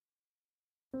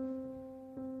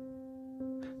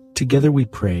Together we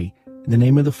pray, in the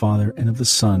name of the Father, and of the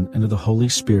Son, and of the Holy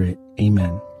Spirit.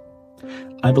 Amen.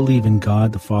 I believe in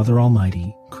God, the Father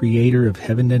Almighty, creator of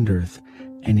heaven and earth,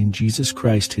 and in Jesus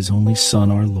Christ, his only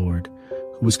Son, our Lord,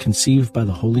 who was conceived by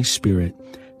the Holy Spirit,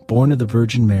 born of the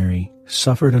Virgin Mary,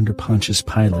 suffered under Pontius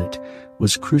Pilate,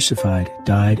 was crucified,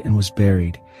 died, and was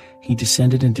buried. He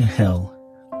descended into hell.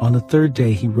 On the third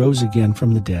day he rose again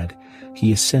from the dead.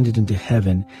 He ascended into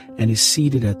heaven and is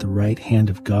seated at the right hand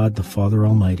of God the Father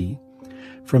Almighty.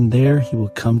 From there he will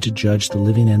come to judge the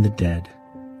living and the dead.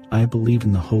 I believe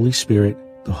in the Holy Spirit,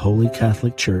 the Holy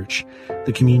Catholic Church,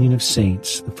 the communion of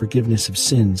saints, the forgiveness of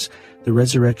sins, the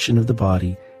resurrection of the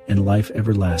body, and life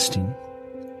everlasting.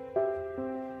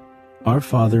 Our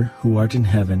Father, who art in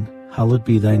heaven, hallowed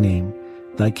be thy name.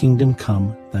 Thy kingdom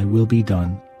come, thy will be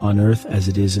done, on earth as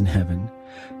it is in heaven.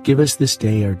 Give us this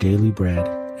day our daily bread,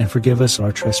 and forgive us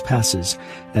our trespasses,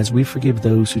 as we forgive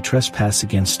those who trespass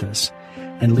against us.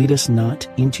 And lead us not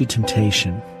into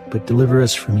temptation, but deliver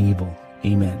us from evil.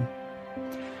 Amen.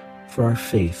 For our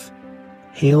faith.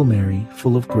 Hail Mary,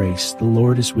 full of grace, the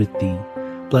Lord is with thee.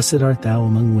 Blessed art thou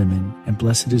among women, and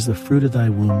blessed is the fruit of thy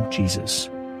womb, Jesus.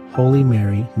 Holy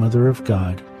Mary, Mother of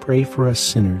God, pray for us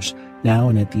sinners, now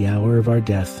and at the hour of our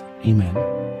death. Amen.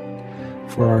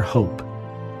 For our hope.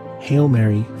 Hail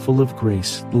Mary, full of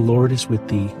grace, the Lord is with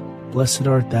thee. Blessed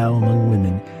art thou among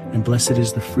women, and blessed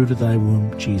is the fruit of thy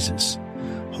womb, Jesus.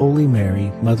 Holy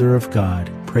Mary, Mother of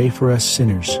God, pray for us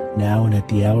sinners, now and at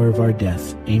the hour of our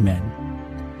death. Amen.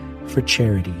 For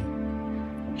charity.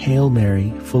 Hail Mary,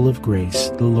 full of grace,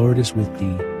 the Lord is with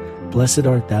thee. Blessed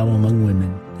art thou among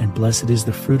women, and blessed is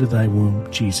the fruit of thy womb,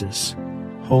 Jesus.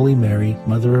 Holy Mary,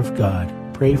 Mother of God,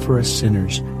 pray for us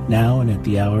sinners, now and at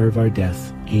the hour of our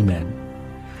death. Amen.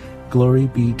 Glory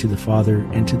be to the Father,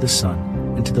 and to the Son,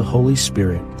 and to the Holy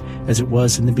Spirit, as it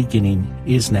was in the beginning,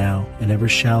 is now, and ever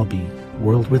shall be,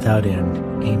 world without end.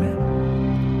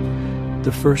 Amen.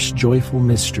 The first joyful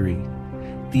mystery,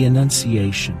 the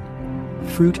Annunciation.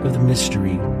 Fruit of the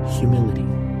mystery, humility.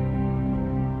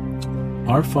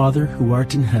 Our Father, who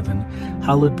art in heaven,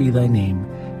 hallowed be thy name.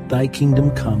 Thy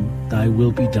kingdom come, thy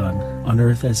will be done, on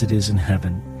earth as it is in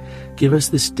heaven. Give us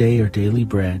this day our daily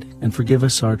bread, and forgive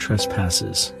us our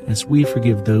trespasses, as we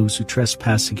forgive those who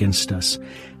trespass against us.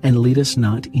 And lead us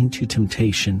not into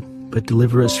temptation, but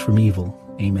deliver us from evil.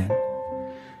 Amen.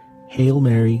 Hail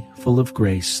Mary, full of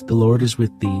grace, the Lord is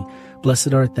with thee.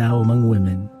 Blessed art thou among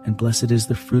women, and blessed is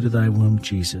the fruit of thy womb,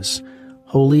 Jesus.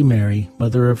 Holy Mary,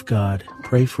 Mother of God,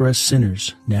 pray for us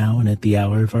sinners, now and at the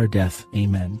hour of our death.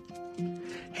 Amen.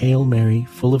 Hail Mary,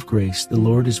 full of grace, the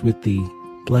Lord is with thee.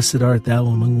 Blessed art thou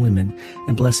among women,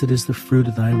 and blessed is the fruit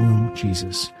of thy womb,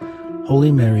 Jesus.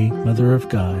 Holy Mary, Mother of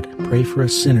God, pray for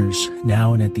us sinners,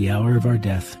 now and at the hour of our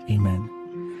death. Amen.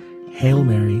 Hail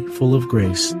Mary, full of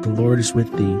grace, the Lord is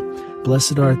with thee.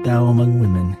 Blessed art thou among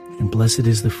women, and blessed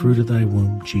is the fruit of thy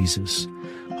womb, Jesus.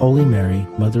 Holy Mary,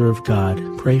 Mother of God,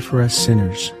 pray for us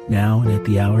sinners, now and at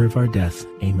the hour of our death.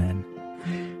 Amen.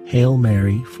 Hail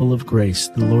Mary, full of grace,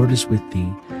 the Lord is with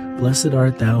thee. Blessed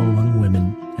art thou among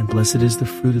women, and blessed is the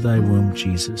fruit of thy womb,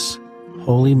 Jesus.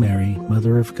 Holy Mary,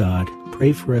 Mother of God,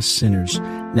 pray for us sinners,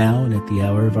 now and at the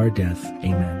hour of our death.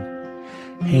 Amen.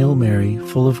 Hail Mary,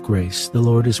 full of grace, the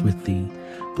Lord is with thee.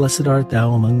 Blessed art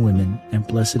thou among women, and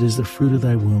blessed is the fruit of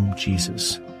thy womb,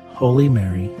 Jesus. Holy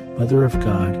Mary, Mother of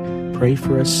God, pray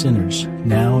for us sinners,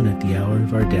 now and at the hour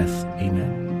of our death.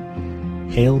 Amen.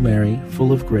 Hail Mary,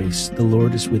 full of grace, the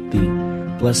Lord is with thee.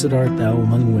 Blessed art thou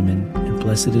among women, and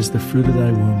blessed is the fruit of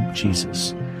thy womb,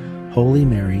 Jesus. Holy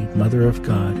Mary, Mother of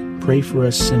God, pray for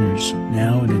us sinners,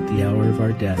 now and at the hour of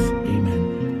our death.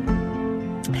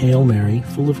 Amen. Hail Mary,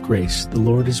 full of grace, the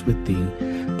Lord is with thee.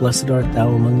 Blessed art thou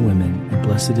among women, and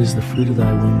blessed is the fruit of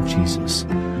thy womb, Jesus.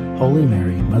 Holy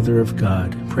Mary, Mother of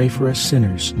God, pray for us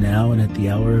sinners, now and at the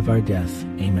hour of our death.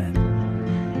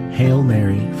 Amen. Hail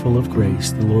Mary, full of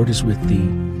grace, the Lord is with thee.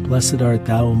 Blessed art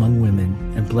thou among women,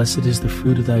 and blessed is the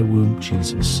fruit of thy womb,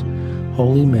 Jesus.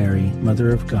 Holy Mary, Mother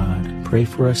of God, pray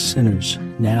for us sinners,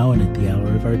 now and at the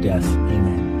hour of our death.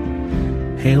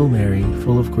 Amen. Hail Mary,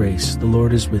 full of grace, the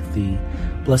Lord is with thee.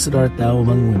 Blessed art thou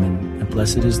among women, and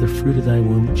blessed is the fruit of thy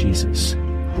womb, Jesus.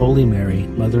 Holy Mary,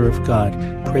 Mother of God,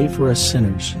 pray for us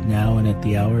sinners, now and at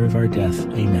the hour of our death.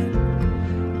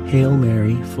 Amen. Hail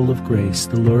Mary, full of grace,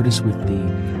 the Lord is with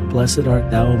thee. Blessed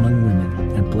art thou among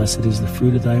women, and blessed is the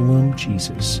fruit of thy womb,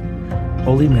 Jesus.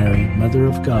 Holy Mary, Mother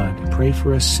of God, pray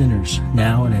for us sinners,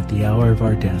 now and at the hour of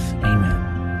our death.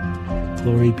 Amen.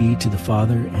 Glory be to the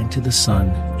Father, and to the Son,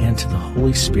 and to the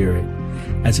Holy Spirit,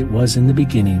 as it was in the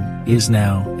beginning, is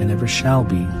now, and ever shall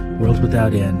be, world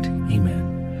without end.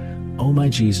 Amen. O my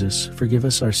Jesus, forgive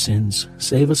us our sins,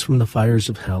 save us from the fires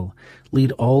of hell,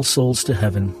 lead all souls to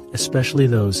heaven, especially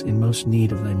those in most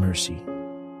need of thy mercy.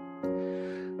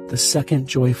 The second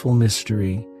joyful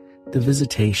mystery, the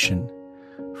Visitation.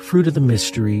 Fruit of the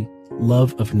mystery,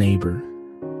 love of neighbor.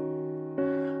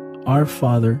 Our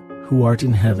Father, who art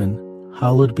in heaven,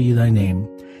 hallowed be thy name.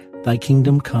 Thy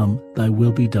kingdom come, thy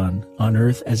will be done, on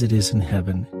earth as it is in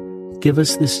heaven. Give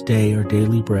us this day our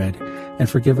daily bread, and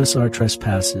forgive us our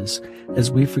trespasses,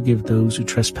 as we forgive those who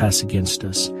trespass against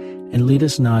us. And lead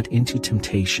us not into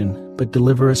temptation, but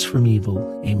deliver us from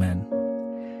evil. Amen.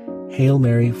 Hail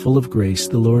Mary, full of grace,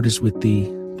 the Lord is with thee.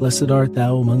 Blessed art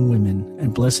thou among women,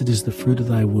 and blessed is the fruit of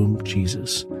thy womb,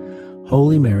 Jesus.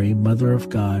 Holy Mary, Mother of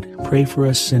God, pray for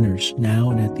us sinners,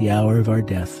 now and at the hour of our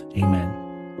death. Amen.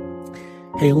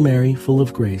 Hail Mary, full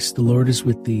of grace, the Lord is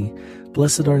with thee.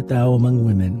 Blessed art thou among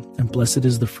women, and blessed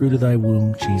is the fruit of thy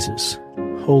womb, Jesus.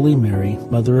 Holy Mary,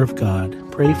 Mother of God,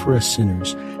 pray for us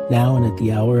sinners, now and at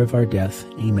the hour of our death.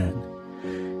 Amen.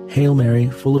 Hail Mary,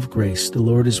 full of grace, the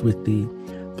Lord is with thee.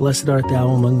 Blessed art thou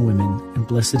among women, and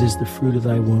blessed is the fruit of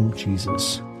thy womb,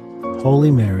 Jesus.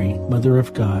 Holy Mary, Mother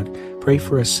of God, pray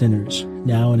for us sinners,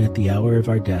 now and at the hour of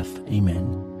our death.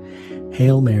 Amen.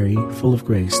 Hail Mary, full of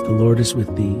grace, the Lord is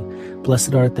with thee.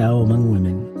 Blessed art thou among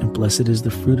women, and blessed is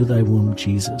the fruit of thy womb,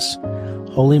 Jesus.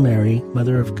 Holy Mary,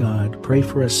 Mother of God, pray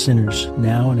for us sinners,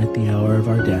 now and at the hour of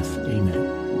our death.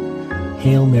 Amen.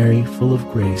 Hail Mary, full of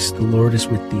grace, the Lord is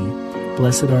with thee.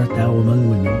 Blessed art thou among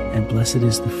women, and blessed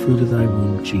is the fruit of thy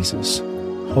womb, Jesus.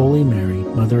 Holy Mary,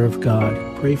 Mother of God,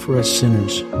 pray for us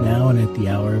sinners, now and at the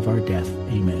hour of our death.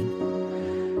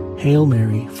 Amen. Hail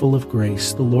Mary, full of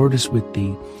grace, the Lord is with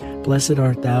thee. Blessed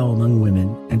art thou among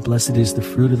women, and blessed is the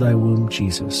fruit of thy womb,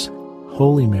 Jesus.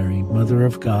 Holy Mary, Mother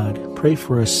of God, pray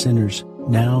for us sinners,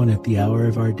 now and at the hour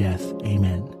of our death.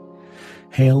 Amen.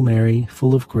 Hail Mary,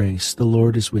 full of grace, the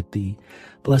Lord is with thee.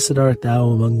 Blessed art thou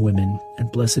among women,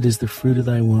 and blessed is the fruit of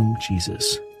thy womb,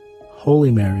 Jesus. Holy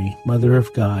Mary, Mother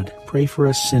of God, pray for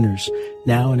us sinners,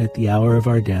 now and at the hour of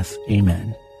our death.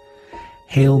 Amen.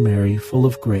 Hail Mary, full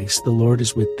of grace, the Lord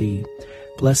is with thee.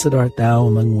 Blessed art thou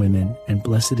among women, and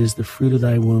blessed is the fruit of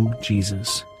thy womb,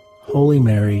 Jesus. Holy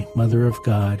Mary, Mother of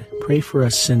God, pray for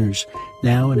us sinners,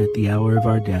 now and at the hour of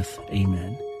our death.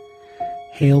 Amen.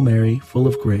 Hail Mary, full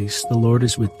of grace, the Lord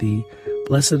is with thee.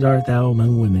 Blessed art thou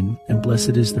among women, and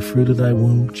blessed is the fruit of thy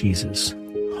womb, Jesus.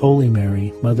 Holy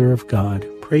Mary, Mother of God,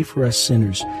 pray for us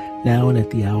sinners, now and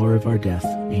at the hour of our death.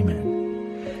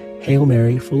 Amen. Hail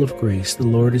Mary, full of grace, the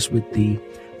Lord is with thee.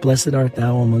 Blessed art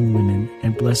thou among women,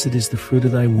 and blessed is the fruit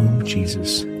of thy womb,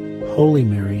 Jesus. Holy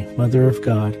Mary, Mother of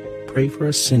God, pray for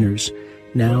us sinners,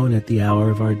 now and at the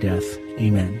hour of our death.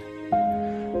 Amen.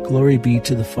 Glory be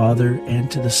to the Father,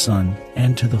 and to the Son,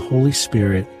 and to the Holy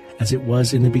Spirit, as it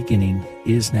was in the beginning,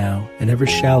 is now, and ever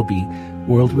shall be,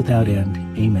 world without end.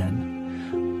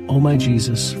 Amen. O my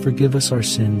Jesus, forgive us our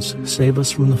sins, save us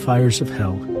from the fires of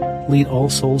hell, lead all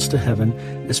souls to heaven,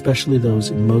 especially those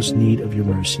in most need of your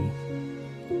mercy.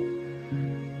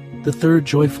 The third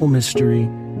joyful mystery,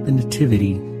 the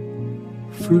Nativity.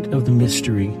 Fruit of the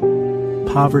mystery,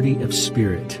 poverty of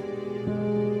spirit.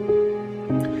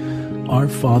 Our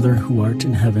Father, who art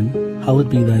in heaven,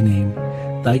 hallowed be thy name.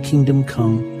 Thy kingdom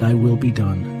come, thy will be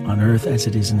done, on earth as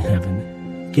it is in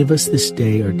heaven. Give us this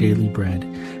day our daily bread,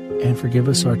 and forgive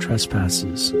us our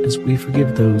trespasses, as we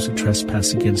forgive those who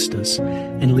trespass against us.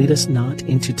 And lead us not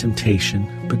into temptation,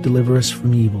 but deliver us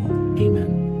from evil.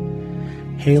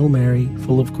 Amen. Hail Mary,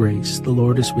 full of grace, the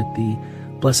Lord is with thee.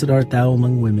 Blessed art thou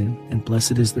among women, and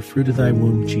blessed is the fruit of thy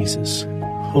womb, Jesus.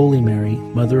 Holy Mary,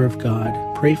 Mother of God,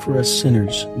 pray for us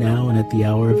sinners, now and at the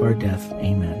hour of our death.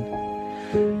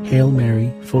 Amen. Hail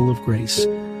Mary, full of grace,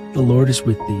 the Lord is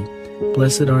with thee.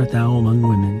 Blessed art thou among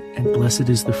women, and blessed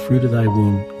is the fruit of thy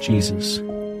womb, Jesus.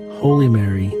 Holy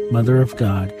Mary, Mother of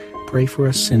God, pray for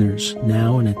us sinners,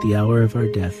 now and at the hour of our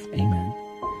death. Amen.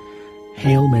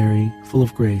 Hail Mary, full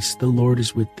of grace, the Lord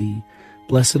is with thee.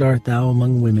 Blessed art thou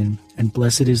among women, and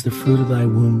blessed is the fruit of thy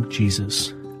womb,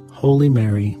 Jesus. Holy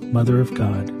Mary, Mother of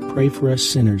God, pray for us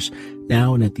sinners,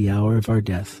 now and at the hour of our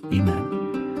death.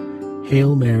 Amen.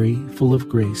 Hail Mary, full of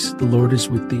grace, the Lord is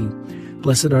with thee.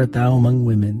 Blessed art thou among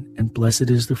women, and blessed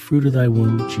is the fruit of thy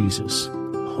womb, Jesus.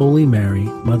 Holy Mary,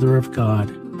 Mother of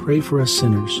God, pray for us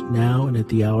sinners, now and at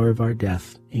the hour of our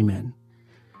death. Amen.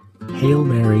 Hail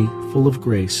Mary, full of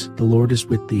grace, the Lord is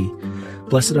with thee.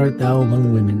 Blessed art thou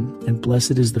among women, and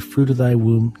blessed is the fruit of thy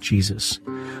womb, Jesus.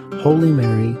 Holy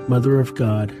Mary, Mother of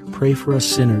God, pray for us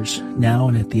sinners, now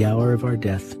and at the hour of our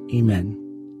death. Amen.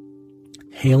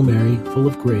 Hail Mary, full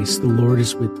of grace, the Lord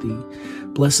is with thee.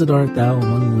 Blessed art thou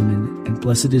among women, and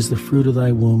blessed is the fruit of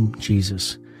thy womb,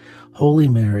 Jesus. Holy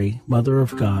Mary, Mother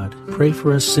of God, pray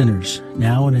for us sinners,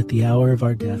 now and at the hour of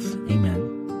our death.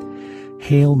 Amen.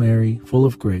 Hail Mary, full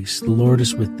of grace, the Lord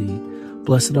is with thee.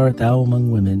 Blessed art thou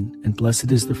among women, and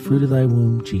blessed is the fruit of thy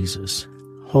womb, Jesus.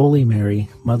 Holy Mary,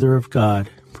 Mother of God,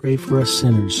 pray for us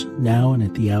sinners, now and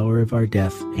at the hour of our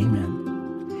death.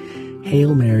 Amen.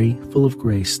 Hail Mary, full of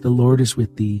grace, the Lord is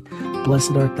with thee.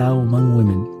 Blessed art thou among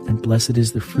women, and blessed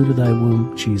is the fruit of thy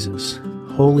womb, Jesus.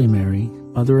 Holy Mary,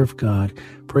 Mother of God,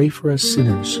 pray for us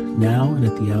sinners, now and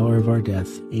at the hour of our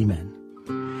death. Amen.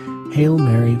 Hail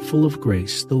Mary, full of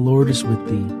grace, the Lord is with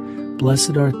thee.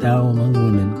 Blessed art thou among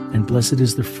women, and blessed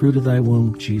is the fruit of thy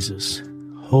womb, Jesus.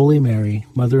 Holy Mary,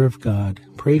 Mother of God,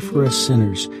 pray for us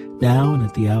sinners, now and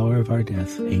at the hour of our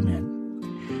death.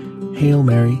 Amen. Hail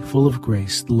Mary, full of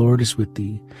grace, the Lord is with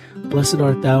thee. Blessed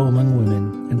art thou among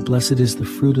women, and blessed is the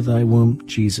fruit of thy womb,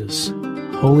 Jesus.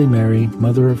 Holy Mary,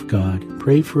 Mother of God,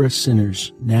 pray for us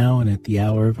sinners, now and at the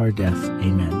hour of our death.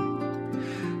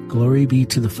 Amen. Glory be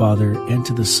to the Father, and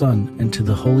to the Son, and to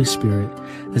the Holy Spirit,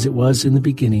 as it was in the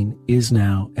beginning, is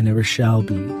now, and ever shall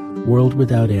be, world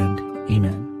without end.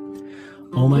 Amen.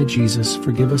 O my Jesus,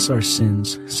 forgive us our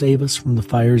sins, save us from the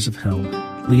fires of hell,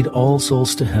 lead all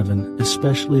souls to heaven,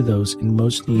 especially those in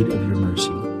most need of your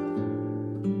mercy.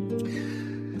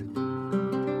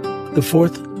 The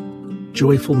fourth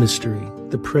joyful mystery,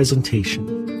 the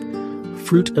Presentation.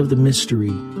 Fruit of the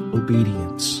mystery,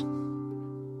 obedience.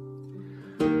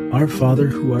 Our Father,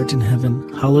 who art in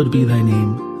heaven, hallowed be thy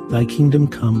name. Thy kingdom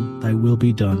come, thy will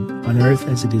be done, on earth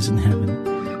as it is in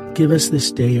heaven. Give us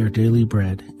this day our daily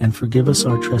bread, and forgive us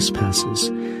our trespasses,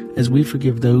 as we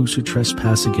forgive those who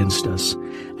trespass against us.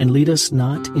 And lead us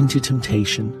not into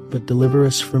temptation, but deliver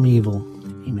us from evil.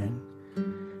 Amen.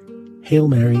 Hail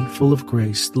Mary, full of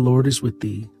grace, the Lord is with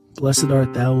thee. Blessed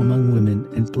art thou among women,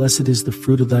 and blessed is the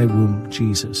fruit of thy womb,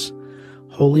 Jesus.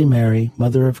 Holy Mary,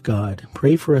 Mother of God,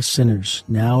 pray for us sinners,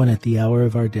 now and at the hour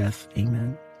of our death.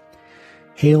 Amen.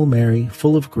 Hail Mary,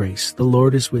 full of grace, the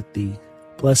Lord is with thee.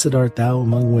 Blessed art thou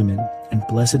among women, and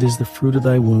blessed is the fruit of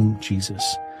thy womb,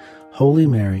 Jesus. Holy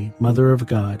Mary, Mother of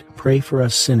God, pray for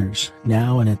us sinners,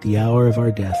 now and at the hour of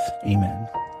our death. Amen.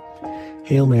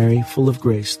 Hail Mary, full of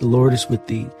grace, the Lord is with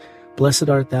thee. Blessed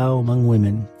art thou among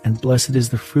women, and blessed is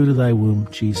the fruit of thy womb,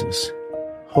 Jesus.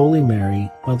 Holy Mary,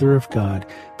 Mother of God,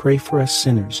 pray for us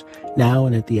sinners, now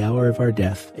and at the hour of our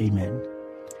death. Amen.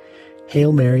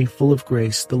 Hail Mary, full of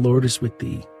grace, the Lord is with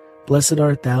thee. Blessed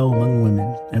art thou among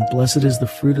women, and blessed is the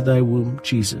fruit of thy womb,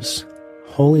 Jesus.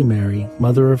 Holy Mary,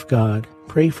 Mother of God,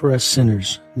 pray for us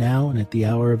sinners, now and at the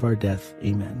hour of our death.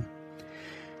 Amen.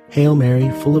 Hail Mary,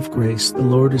 full of grace, the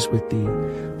Lord is with thee.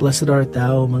 Blessed art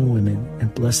thou among women,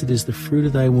 and blessed is the fruit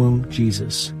of thy womb,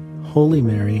 Jesus. Holy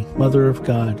Mary, Mother of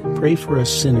God, pray for us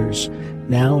sinners,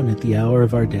 now and at the hour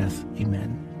of our death.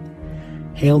 Amen.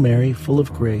 Hail Mary, full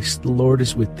of grace, the Lord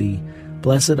is with thee.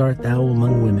 Blessed art thou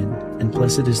among women, and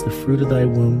blessed is the fruit of thy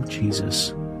womb,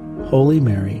 Jesus. Holy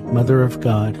Mary, Mother of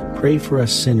God, pray for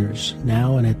us sinners,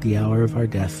 now and at the hour of our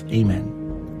death. Amen.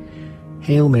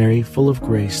 Hail Mary, full of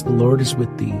grace, the Lord is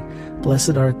with thee.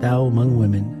 Blessed art thou among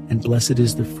women, and blessed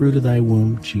is the fruit of thy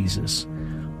womb, Jesus.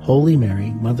 Holy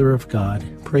Mary, Mother of God,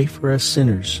 pray for us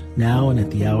sinners, now and at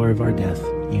the hour of our death.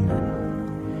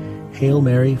 Amen. Hail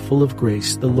Mary, full of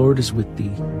grace, the Lord is with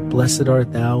thee. Blessed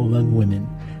art thou among women,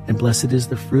 and blessed is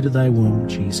the fruit of thy womb,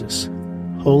 Jesus.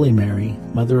 Holy Mary,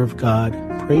 Mother of God,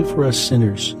 pray for us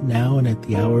sinners, now and at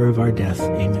the hour of our death.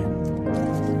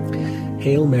 Amen.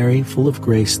 Hail Mary, full of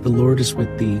grace, the Lord is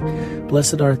with thee.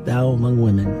 Blessed art thou among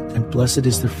women, and blessed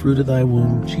is the fruit of thy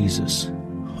womb, Jesus.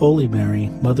 Holy Mary,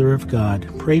 Mother of God,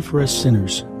 pray for us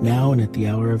sinners, now and at the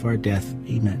hour of our death.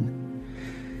 Amen.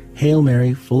 Hail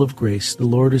Mary, full of grace, the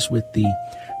Lord is with thee.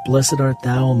 Blessed art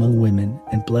thou among women,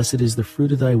 and blessed is the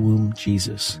fruit of thy womb,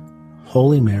 Jesus.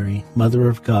 Holy Mary, Mother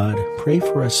of God, pray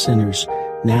for us sinners,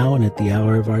 now and at the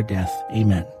hour of our death.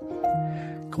 Amen.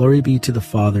 Glory be to the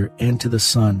Father, and to the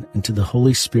Son, and to the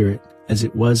Holy Spirit, as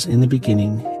it was in the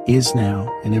beginning, is now,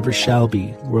 and ever shall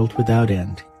be, world without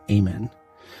end. Amen.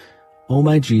 O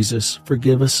my Jesus,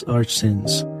 forgive us our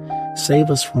sins, save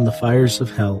us from the fires of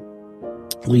hell,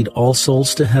 lead all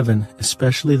souls to heaven,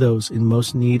 especially those in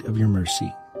most need of your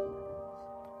mercy.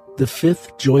 The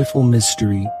fifth joyful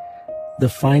mystery, the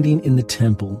finding in the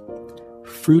temple.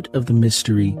 Fruit of the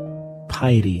mystery,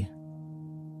 piety.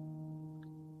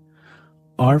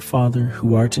 Our Father,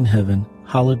 who art in heaven,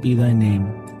 hallowed be thy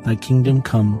name. Thy kingdom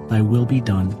come, thy will be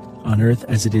done, on earth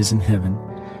as it is in heaven.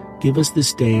 Give us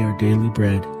this day our daily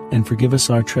bread, and forgive us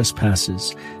our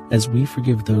trespasses, as we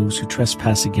forgive those who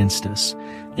trespass against us.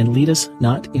 And lead us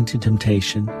not into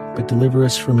temptation, but deliver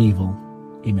us from evil.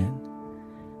 Amen.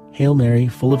 Hail Mary,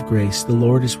 full of grace, the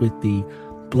Lord is with thee.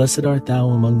 Blessed art thou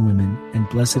among women, and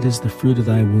blessed is the fruit of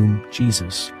thy womb,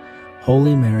 Jesus.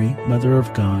 Holy Mary, Mother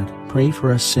of God, pray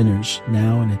for us sinners,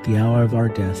 now and at the hour of our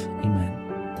death.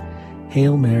 Amen.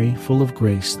 Hail Mary, full of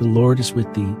grace, the Lord is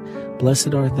with thee.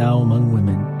 Blessed art thou among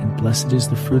women, and blessed is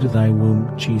the fruit of thy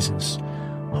womb, Jesus.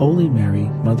 Holy Mary,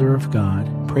 Mother of God,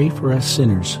 pray for us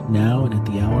sinners, now and at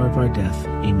the hour of our death.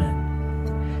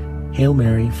 Amen. Hail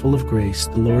Mary, full of grace,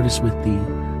 the Lord is with thee.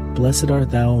 Blessed art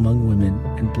thou among women,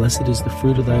 and blessed is the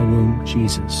fruit of thy womb,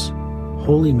 Jesus.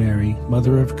 Holy Mary,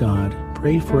 Mother of God,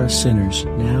 pray for us sinners,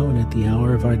 now and at the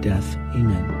hour of our death.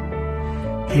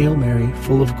 Amen. Hail Mary,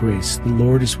 full of grace, the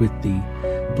Lord is with thee.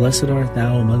 Blessed art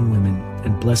thou among women,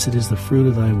 and blessed is the fruit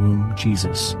of thy womb,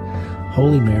 Jesus.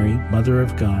 Holy Mary, Mother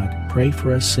of God, pray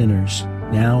for us sinners,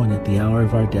 now and at the hour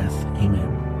of our death.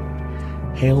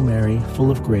 Amen. Hail Mary,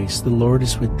 full of grace, the Lord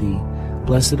is with thee.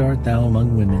 Blessed art thou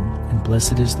among women, and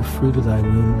blessed is the fruit of thy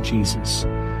womb, Jesus.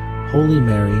 Holy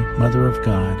Mary, Mother of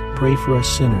God, pray for us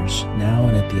sinners, now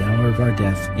and at the hour of our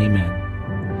death.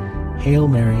 Amen. Hail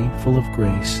Mary, full of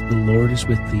grace, the Lord is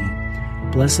with thee.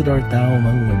 Blessed art thou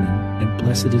among women, and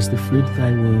blessed is the fruit of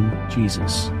thy womb,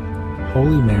 Jesus.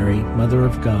 Holy Mary, Mother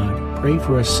of God, pray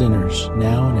for us sinners,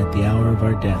 now and at the hour of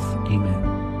our death.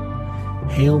 Amen.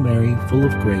 Hail Mary, full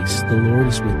of grace, the Lord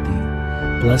is with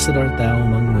thee. Blessed art thou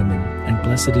among women, and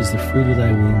blessed is the fruit of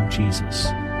thy womb, Jesus.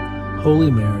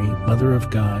 Holy Mary, Mother of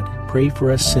God, pray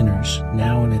for us sinners,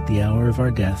 now and at the hour of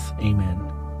our death. Amen.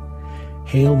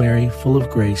 Hail Mary, full of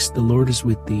grace, the Lord is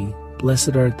with thee.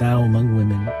 Blessed art thou among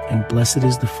women, and blessed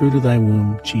is the fruit of thy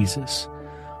womb, Jesus.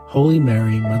 Holy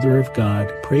Mary, Mother of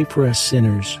God, pray for us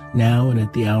sinners, now and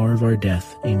at the hour of our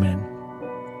death. Amen.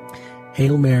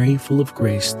 Hail Mary, full of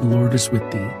grace, the Lord is with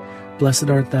thee. Blessed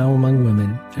art thou among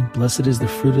women, and blessed is the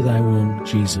fruit of thy womb,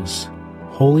 Jesus.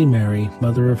 Holy Mary,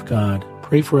 Mother of God,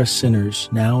 pray for us sinners,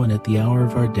 now and at the hour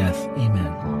of our death.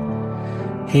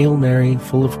 Amen. Hail Mary,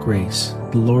 full of grace,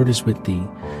 the Lord is with thee.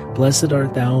 Blessed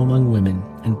art thou among women,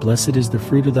 and blessed is the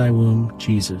fruit of thy womb,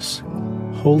 Jesus.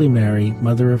 Holy Mary,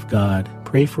 Mother of God,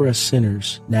 pray for us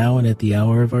sinners, now and at the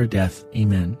hour of our death.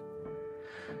 Amen.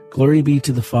 Glory be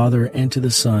to the Father, and to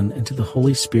the Son, and to the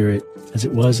Holy Spirit, as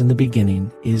it was in the beginning,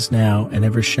 is now, and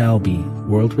ever shall be,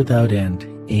 world without end.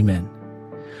 Amen.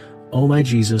 O my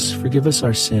Jesus, forgive us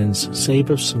our sins,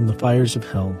 save us from the fires of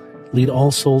hell, lead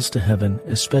all souls to heaven,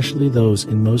 especially those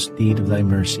in most need of thy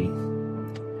mercy.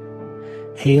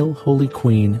 Hail, Holy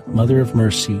Queen, Mother of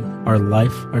Mercy, our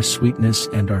life, our sweetness,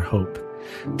 and our hope.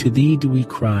 To thee do we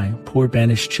cry, poor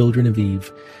banished children of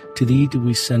Eve. To thee do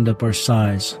we send up our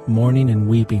sighs, mourning and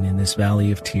weeping in this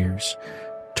valley of tears.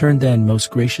 Turn then,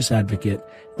 most gracious Advocate,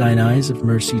 thine eyes of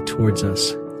mercy towards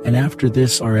us, and after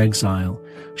this our exile,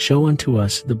 show unto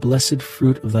us the blessed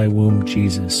fruit of thy womb,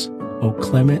 Jesus. O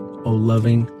clement, O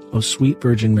loving, O sweet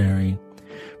Virgin Mary,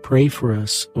 pray for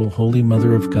us, O Holy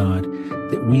Mother of God,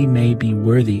 that we may be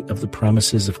worthy of the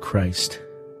promises of Christ.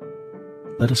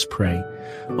 Let us pray.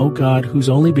 O God, whose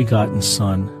only begotten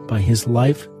Son, by his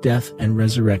life, death, and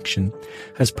resurrection,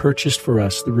 has purchased for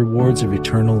us the rewards of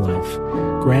eternal life,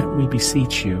 grant, we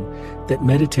beseech you, that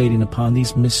meditating upon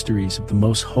these mysteries of the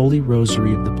most holy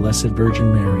Rosary of the Blessed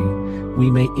Virgin Mary,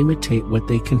 we may imitate what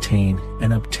they contain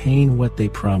and obtain what they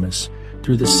promise,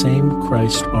 through the same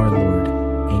Christ our Lord.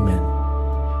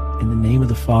 Amen. In the name of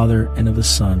the Father, and of the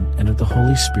Son, and of the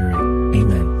Holy Spirit.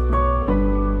 Amen.